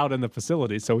allowed in the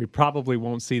facility, so we probably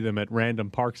won't see them at random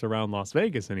parks around Las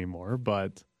Vegas anymore,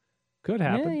 but could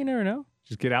happen. Yeah, you never know.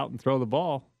 Just get out and throw the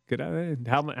ball. Get out.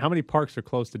 How many parks are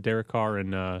close to Derek Carr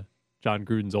and John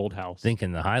Gruden's old house?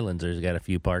 Thinking the Highlanders got a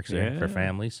few parks there for Yeah.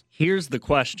 families. Here's the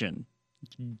question: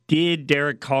 did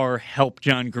Derek Carr help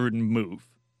John Gruden move?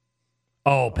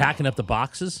 Oh, packing up the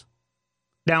boxes?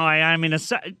 Now, I mean,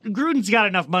 Gruden's got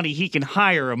enough money; he can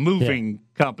hire a moving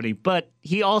company. But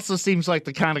he also seems like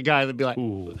the kind of guy that'd be like,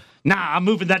 "Nah, I'm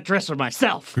moving that dresser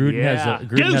myself."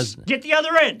 Gruden Deuce, get the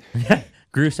other end.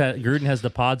 Gruden has the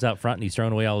pods out front, and he's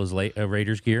throwing away all his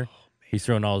Raiders gear. He's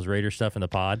throwing all his Raider stuff in the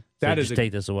pod. So That is just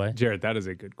take this away. Jared, that is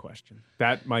a good question.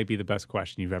 That might be the best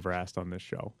question you've ever asked on this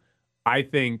show. I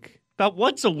think About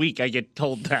once a week, I get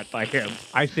told that by him.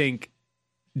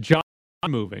 John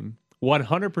moving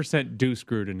 100% Deuce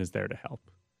Gruden is there to help.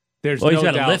 There's Well, he's no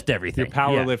got to doubt lift everything. Your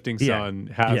powerlifting Yeah. son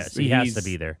has. Yes, he has to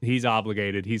be there. He's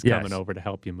obligated. He's Yes. coming over to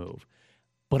help you move.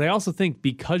 But I also think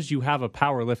because you have a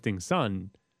powerlifting son,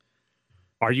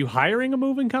 are you hiring a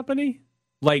moving company?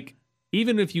 Like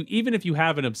even if you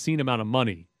have an obscene amount of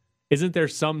money, isn't there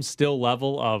some still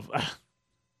level of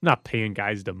I'm not paying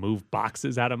guys to move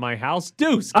boxes out of my house?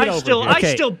 Deuce, get over here. I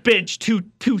still bench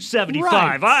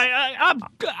 275. Right.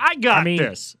 I got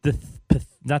this.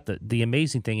 The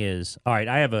amazing thing is, all right,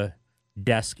 I have a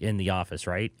desk in the office,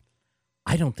 right?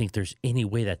 I don't think there's any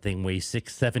way that thing weighs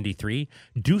 673.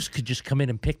 Deuce could just come in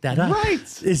and pick that up.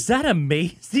 Right. Is that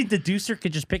amazing? The Deucer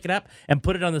could just pick it up and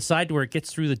put it on the side to where it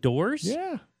gets through the doors?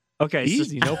 Yeah. Okay,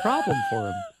 Easy, no problem for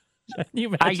him. Can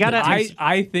you I imagine gotta. the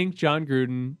I think John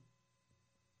Gruden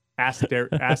asked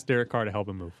Derek Carr to help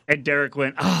him move. And Derek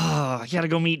went, I gotta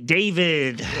go meet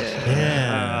David.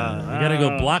 Yeah. I got to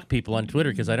go block people on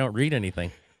Twitter because I don't read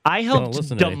anything. I helped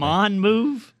listen to Damon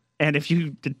move. And if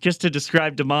you, just to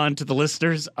describe Damon to the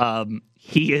listeners,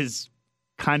 he is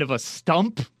kind of a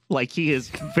stump. Like he is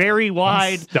very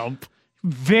wide. Stump.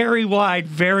 Very wide,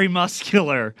 very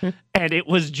muscular. And it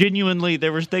was genuinely,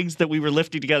 there were things that we were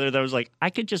lifting together that was like, I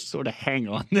could just sort of hang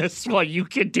on this while you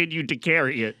continued to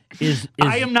carry it.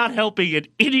 I am not helping in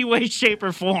any way, shape,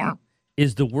 or form.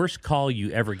 Is the worst call you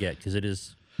ever get, because it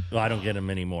is, well, I don't get them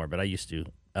anymore, but I used to.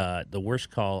 The worst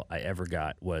call I ever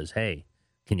got was, hey,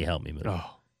 can you help me move?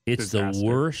 Oh, it's disaster. the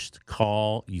worst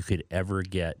call you could ever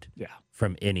get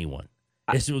from anyone.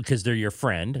 It's because they're your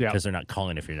friend, because they're not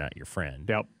calling if you're not your friend.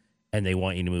 Yep. And they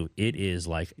want you to move. It is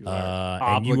like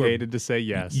obligated to say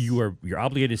yes. You're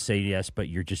obligated to say yes, but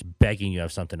you're just begging you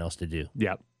have something else to do.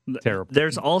 Yep. Terrible.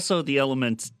 There's also the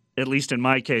elements, at least in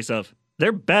my case, of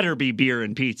there better be beer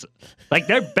and pizza. Like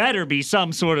there better be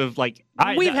some sort of like.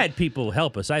 We've had people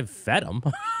help us. I've fed them.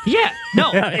 Yeah.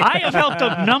 No, I have helped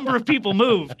a number of people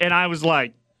move, and I was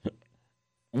like,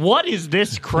 what is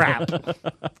this crap?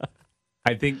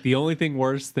 I think the only thing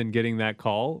worse than getting that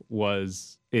call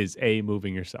is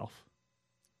moving yourself.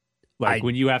 Like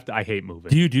when you have to, I hate moving.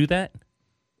 Do you do that?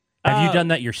 Have you done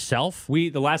that yourself?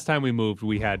 The last time we moved,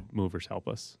 we had movers help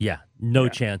us. Yeah, no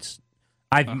chance.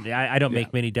 I don't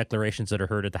make many declarations that are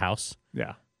heard at the house.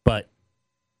 Yeah, but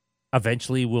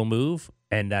eventually we'll move,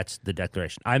 and that's the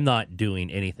declaration. I'm not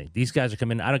doing anything. These guys are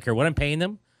coming. I don't care what I'm paying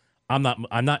them. I'm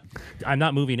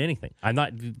not moving anything. I'm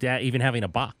not even having a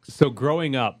box. So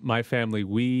growing up, my family,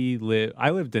 I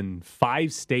lived in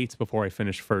 5 states before I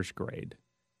finished first grade.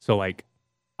 So like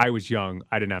I was young.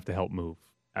 I didn't have to help move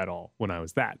at all when I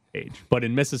was that age. But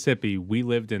in Mississippi, we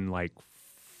lived in like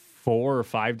 4 or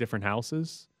 5 different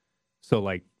houses. So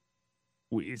like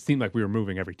it seemed like we were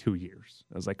moving every 2 years.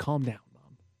 I was like, calm down,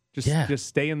 Mom. Just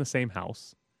stay in the same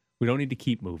house. We don't need to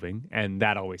keep moving. And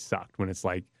that always sucked when it's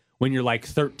like, when you're like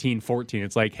 13, 14,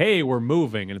 it's like, hey, we're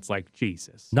moving. And it's like,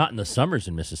 Jesus. Not in the summers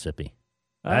in Mississippi.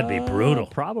 That'd be brutal.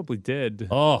 Probably did.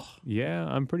 Oh. Yeah,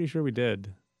 I'm pretty sure we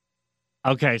did.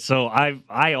 Okay, so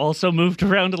I also moved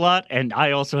around a lot, and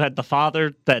I also had the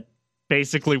father that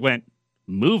basically went,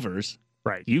 movers?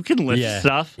 Right. You can lift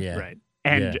stuff. Yeah. Right.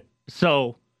 And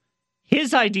so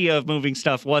his idea of moving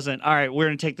stuff wasn't, all right, we're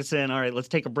going to take this in. All right, let's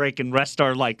take a break and rest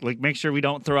our, like make sure we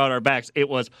don't throw out our backs. It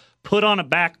was put on a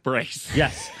back brace.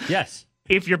 Yes.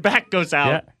 If your back goes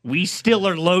out, we still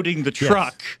are loading the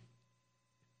truck.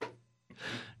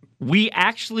 We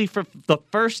actually, for the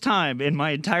first time in my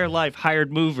entire life,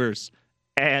 hired movers.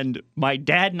 And my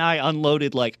dad and I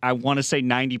unloaded, like, I want to say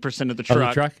 90% of the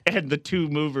truck. And the two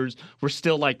movers were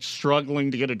still, like, struggling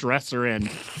to get a dresser in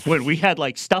when we had,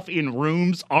 like, stuff in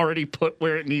rooms already put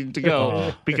where it needed to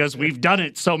go because we've done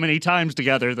it so many times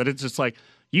together that it's just like,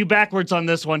 you backwards on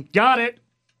this one. Got it.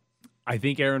 I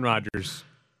think Aaron Rodgers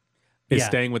is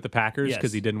staying with the Packers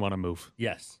because he didn't want to move.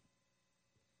 Yes.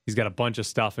 He's got a bunch of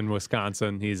stuff in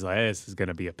Wisconsin. He's like, this is going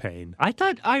to be a pain.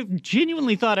 I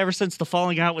genuinely thought ever since the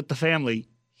falling out with the family,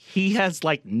 he has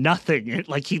like nothing.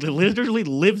 Like he literally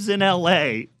lives in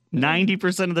LA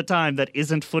 90% of the time that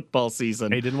isn't football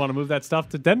season. He didn't want to move that stuff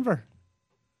to Denver.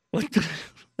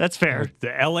 That's fair. The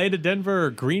LA to Denver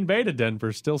or Green Bay to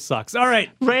Denver still sucks. All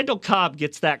right. Randall Cobb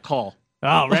gets that call.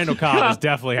 Oh, Randall Cobb is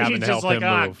definitely having to help him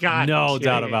move. God, no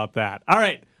doubt about that. All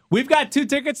right. We've got 2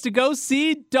 tickets to go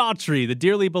see Daughtry. The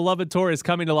dearly beloved tour is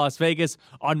coming to Las Vegas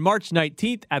on March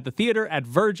 19th at the theater at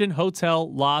Virgin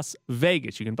Hotel Las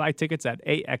Vegas. You can buy tickets at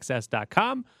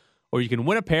AXS.com or you can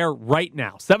win a pair right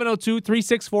now.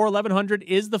 702-364-1100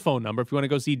 is the phone number if you want to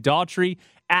go see Daughtry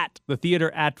at the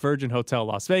theater at Virgin Hotel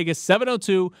Las Vegas.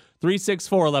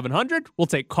 702-364-1100. We'll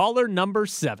take caller number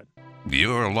 7.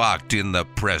 You're locked in the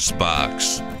press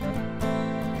box.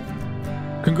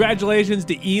 Congratulations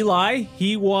to Eli.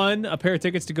 He won a pair of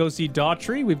tickets to go see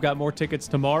Daughtry. We've got more tickets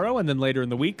tomorrow, and then later in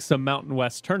the week, some Mountain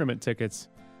West tournament tickets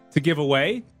to give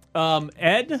away.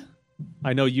 Ed,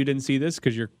 I know you didn't see this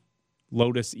because your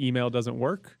Lotus email doesn't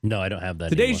work. No, I don't have that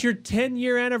Today's anymore. your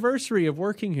 10-year anniversary of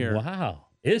working here. Wow.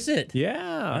 Is it?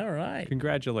 Yeah. All right.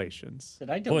 Congratulations. Did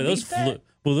I delete that?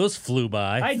 Those flew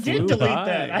by. I did delete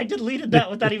that. I deleted that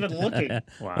without even looking.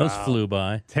 Wow. Those flew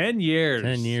by. 10 years.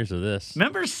 10 years of this.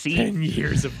 Remember C? 10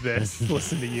 years of this.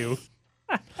 Listen to you.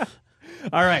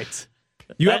 All right.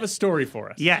 You have a story for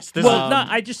us. Yes.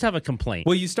 I just have a complaint.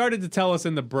 Well, you started to tell us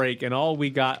in the break, and all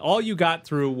you got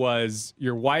through was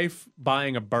your wife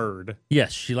buying a bird.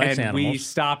 Yes, she likes and animals. We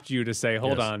stopped you to say,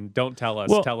 hold on, don't tell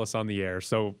us. Well, tell us on the air.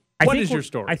 So what is your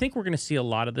story? I think we're going to see a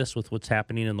lot of this with what's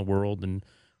happening in the world and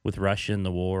with Russia and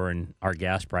the war and our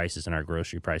gas prices and our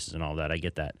grocery prices and all that. I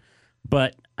get that.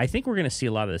 But I think we're going to see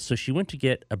a lot of this. So she went to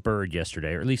get a bird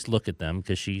yesterday, or at least look at them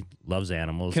because she loves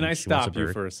animals. Can I stop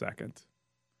you for a second?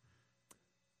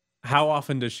 How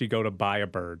often does she go to buy a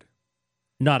bird?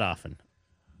 Not often.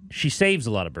 She saves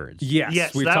a lot of birds.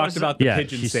 Yes, we talked about the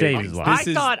pigeon she saving. saves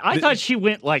a lot. I thought she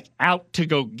went like out to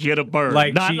go get a bird,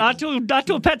 like not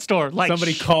to a pet store. Like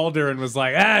somebody called her and was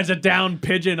like, "It's a downed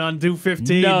pigeon on due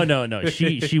 15." No.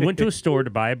 She went to a store to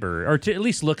buy a bird, or to at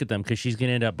least look at them because she's going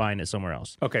to end up buying it somewhere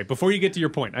else. Okay, before you get to your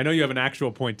point, I know you have an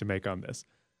actual point to make on this.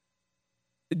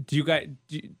 Do you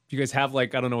guys have,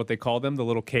 like, I don't know what they call them, the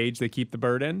little cage they keep the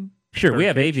bird in? Sure, we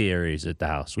have aviaries at the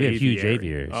house. We have huge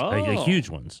aviaries, like huge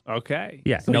ones. Okay.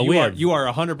 Yeah. So you are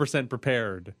 100%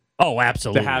 prepared. Oh,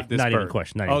 absolutely. To have this not bird. even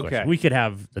question. We could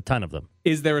have a ton of them.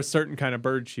 Is there a certain kind of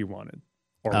bird she wanted?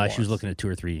 Or she was looking at 2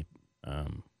 or 3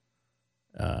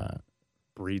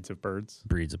 breeds of birds.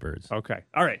 Okay.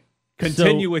 All right.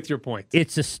 Continue with your point.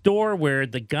 It's a store where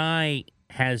the guy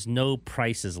has no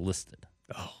prices listed.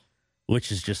 Oh. Which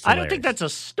is just hilarious. I don't think that's a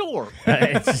store.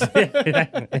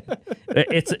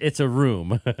 It's a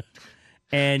room.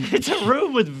 And it's a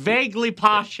room with vaguely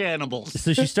posh animals.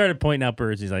 So she started pointing out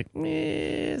birds. He's like,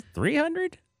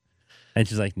 300? And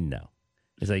she's like, no.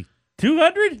 He's like,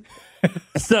 200?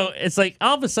 So it's like,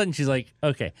 all of a sudden she's like,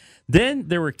 okay. Then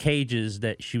there were cages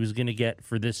that she was going to get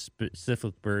for this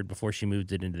specific bird before she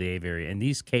moved it into the aviary. And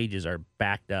these cages are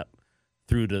backed up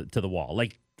through to the wall,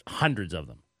 like hundreds of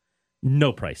them.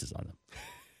 No prices on them.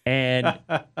 And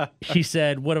she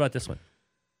said, what about this one?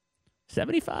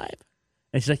 75?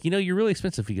 And she's like, you're really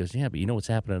expensive. He goes, yeah, but you know what's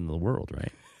happening in the world,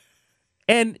 right?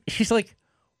 And she's like,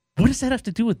 what does that have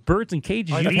to do with birds and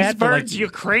cages you've had for birds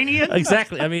Ukrainian?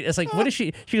 Exactly. I mean, it's like, what is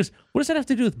she goes, what does that have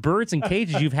to do with birds and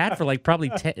cages you've had for like probably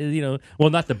 10,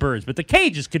 well, not the birds, but the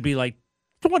cages could be like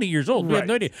 20 years old. We have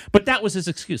no idea. But that was his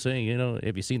excuse. Have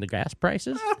you seen the gas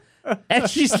prices? And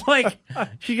she's like,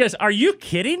 she goes, are you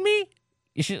kidding me?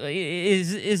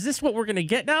 Is this what we're gonna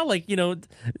get now? Like,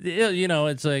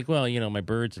 it's like, well, my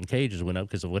birds and cages went up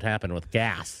because of what happened with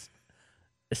gas.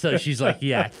 So she's like,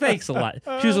 yeah, thanks a lot.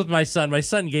 She was with my son. My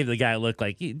son gave the guy a look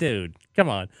like, dude, come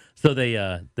on. So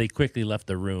they quickly left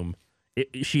the room.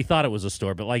 She thought it was a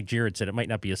store, but like Jared said, it might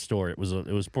not be a store. It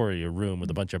was probably a room with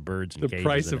a bunch of birds and cages. The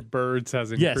price of birds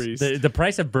has increased. Yes, the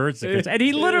price of birds increased. And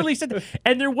he literally said,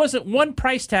 and there wasn't one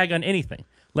price tag on anything.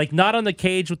 Like, not on the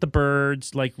cage with the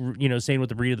birds, like, saying what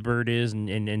the breed of the bird is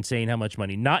and saying how much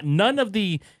money. None of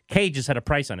the cages had a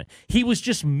price on it. He was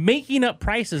just making up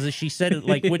prices as she said,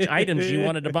 like, which items she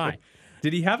wanted to buy.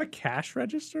 Did he have a cash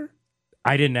register?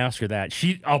 I didn't ask her that.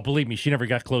 Believe me, she never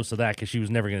got close to that because she was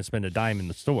never going to spend a dime in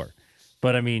the store.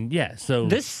 But I mean, yeah. So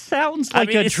this sounds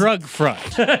like a drug front.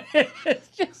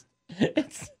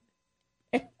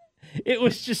 It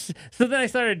was just. So then I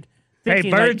started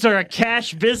thinking, hey, birds are a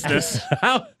cash business.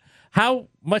 How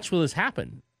much will this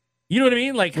happen? You know what I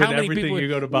mean? Like with how many people you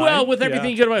go to buy? Well, with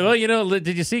everything you go to buy. Well,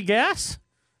 did you see gas?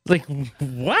 Like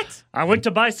what? I went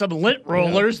to buy some lint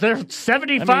rollers. They're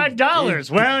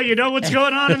 $75. Well, you know what's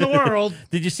going on in the world.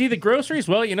 Did you see the groceries?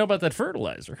 Well, you know about that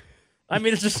fertilizer. I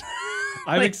mean, it's just.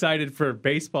 I'm excited for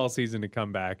baseball season to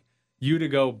come back. You to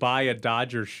go buy a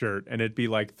Dodgers shirt and it'd be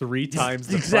like 3 times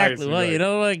the exactly. price. Well, you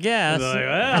know what? Gas.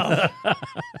 Like, well,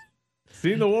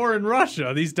 seen the war in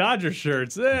Russia. These Dodger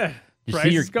shirts. You price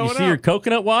see your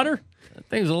coconut water? That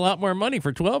thing's a lot more money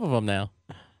for 12 of them now.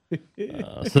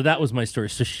 So that was my story.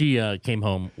 So she came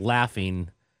home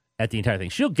laughing at the entire thing.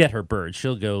 She'll get her bird.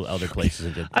 She'll go other places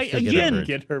and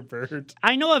get her bird.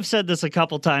 I know I've said this a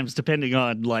couple times, depending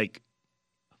on like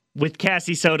with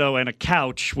Cassie Soto and a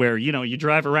couch, where you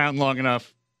drive around long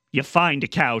enough, you find a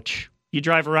couch. You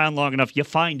drive around long enough, you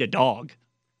find a dog.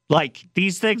 Like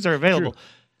these things are available. True.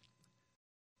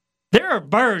 There are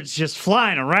birds just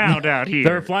flying around out here.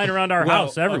 They're flying around our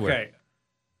house everywhere. Okay.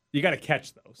 You got to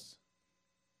catch those.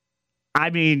 I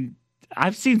mean,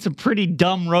 I've seen some pretty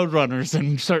dumb roadrunners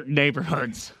in certain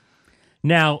neighborhoods.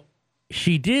 Now,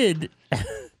 she did,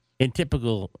 in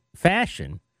typical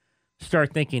fashion,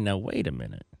 start thinking, now, wait a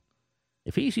minute.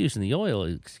 If he's using the oil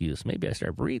excuse, maybe I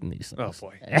start breeding these things. Oh,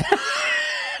 boy.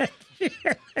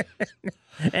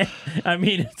 I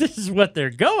mean, this is what they're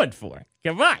going for.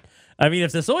 Come on. I mean,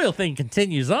 if this oil thing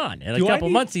continues on, in a couple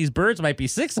months, these birds might be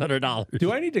 $600.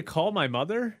 Do I need to call my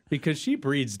mother? Because she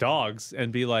breeds dogs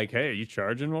and be like, hey, are you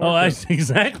charging more? Oh,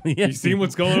 exactly. You seen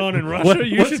what's going on in Russia?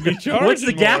 You should be charging What's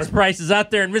the more. gas prices out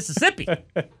there in Mississippi?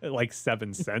 Like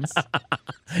 7 cents.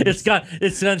 It's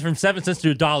gone from 7 cents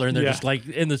to $1, and they're just like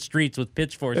in the streets with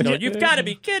pitchforks going, you've got to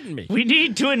be kidding me. We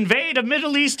need to invade a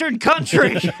Middle Eastern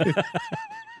country.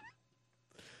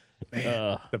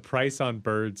 Man, the price on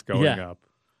birds going up.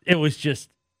 It was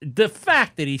just the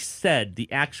fact that he said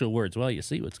the actual words, well, you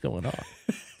see what's going on.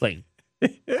 Like,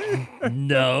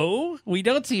 no, we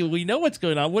don't see. We know what's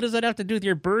going on. What does that have to do with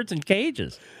your birds in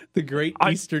cages? The great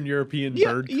Eastern European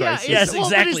bird crisis. Yes, well,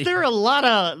 exactly. But is there a lot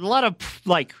of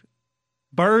like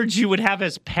birds you would have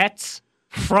as pets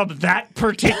from that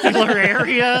particular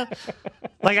area?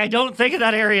 Like, I don't think of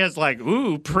that area as like,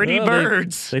 ooh, pretty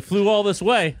birds. They flew all this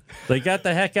way. They got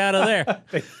the heck out of there.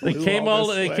 They came all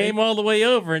the way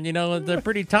over, and they're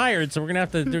pretty tired. So they're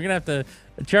gonna have to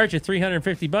charge you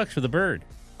 $350 for the bird.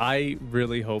 I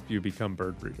really hope you become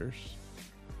bird breeders.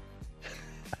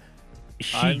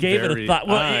 She gave it a thought.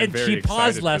 Well, and she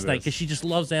paused last night because she just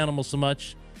loves animals so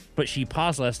much. But she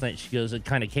paused last night. She goes, it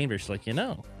kind of came to her. She's like,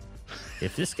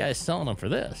 if this guy's selling them for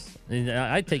this,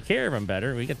 I'd take care of them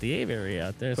better. We got the aviary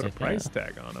out there. Put a price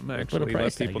tag on them, actually. Put a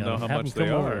price let people tag know on how them. much they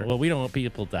are. Well, we don't want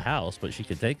people at the house, but she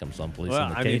could take them someplace.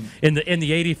 Well, in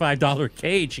the $85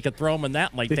 cage, she could throw them in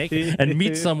that and like take and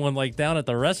meet someone like down at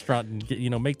the restaurant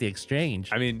and make the exchange.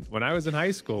 I mean, when I was in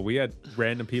high school, we had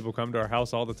random people come to our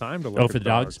house all the time to look at for the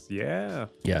dogs. Yeah.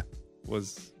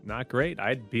 Was not great.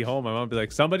 I'd be home. My mom would be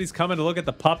like, somebody's coming to look at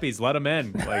the puppies. Let them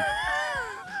in. Like,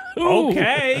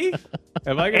 okay.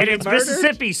 Am I going to get murdered?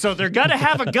 Mississippi, so they're going to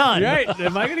have a gun. Right.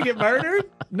 Am I going to get murdered?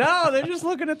 No, they're just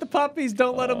looking at the puppies.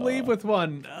 Don't let them leave with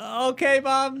one. Okay,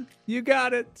 Mom. You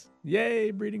got it. Yay,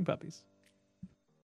 breeding puppies.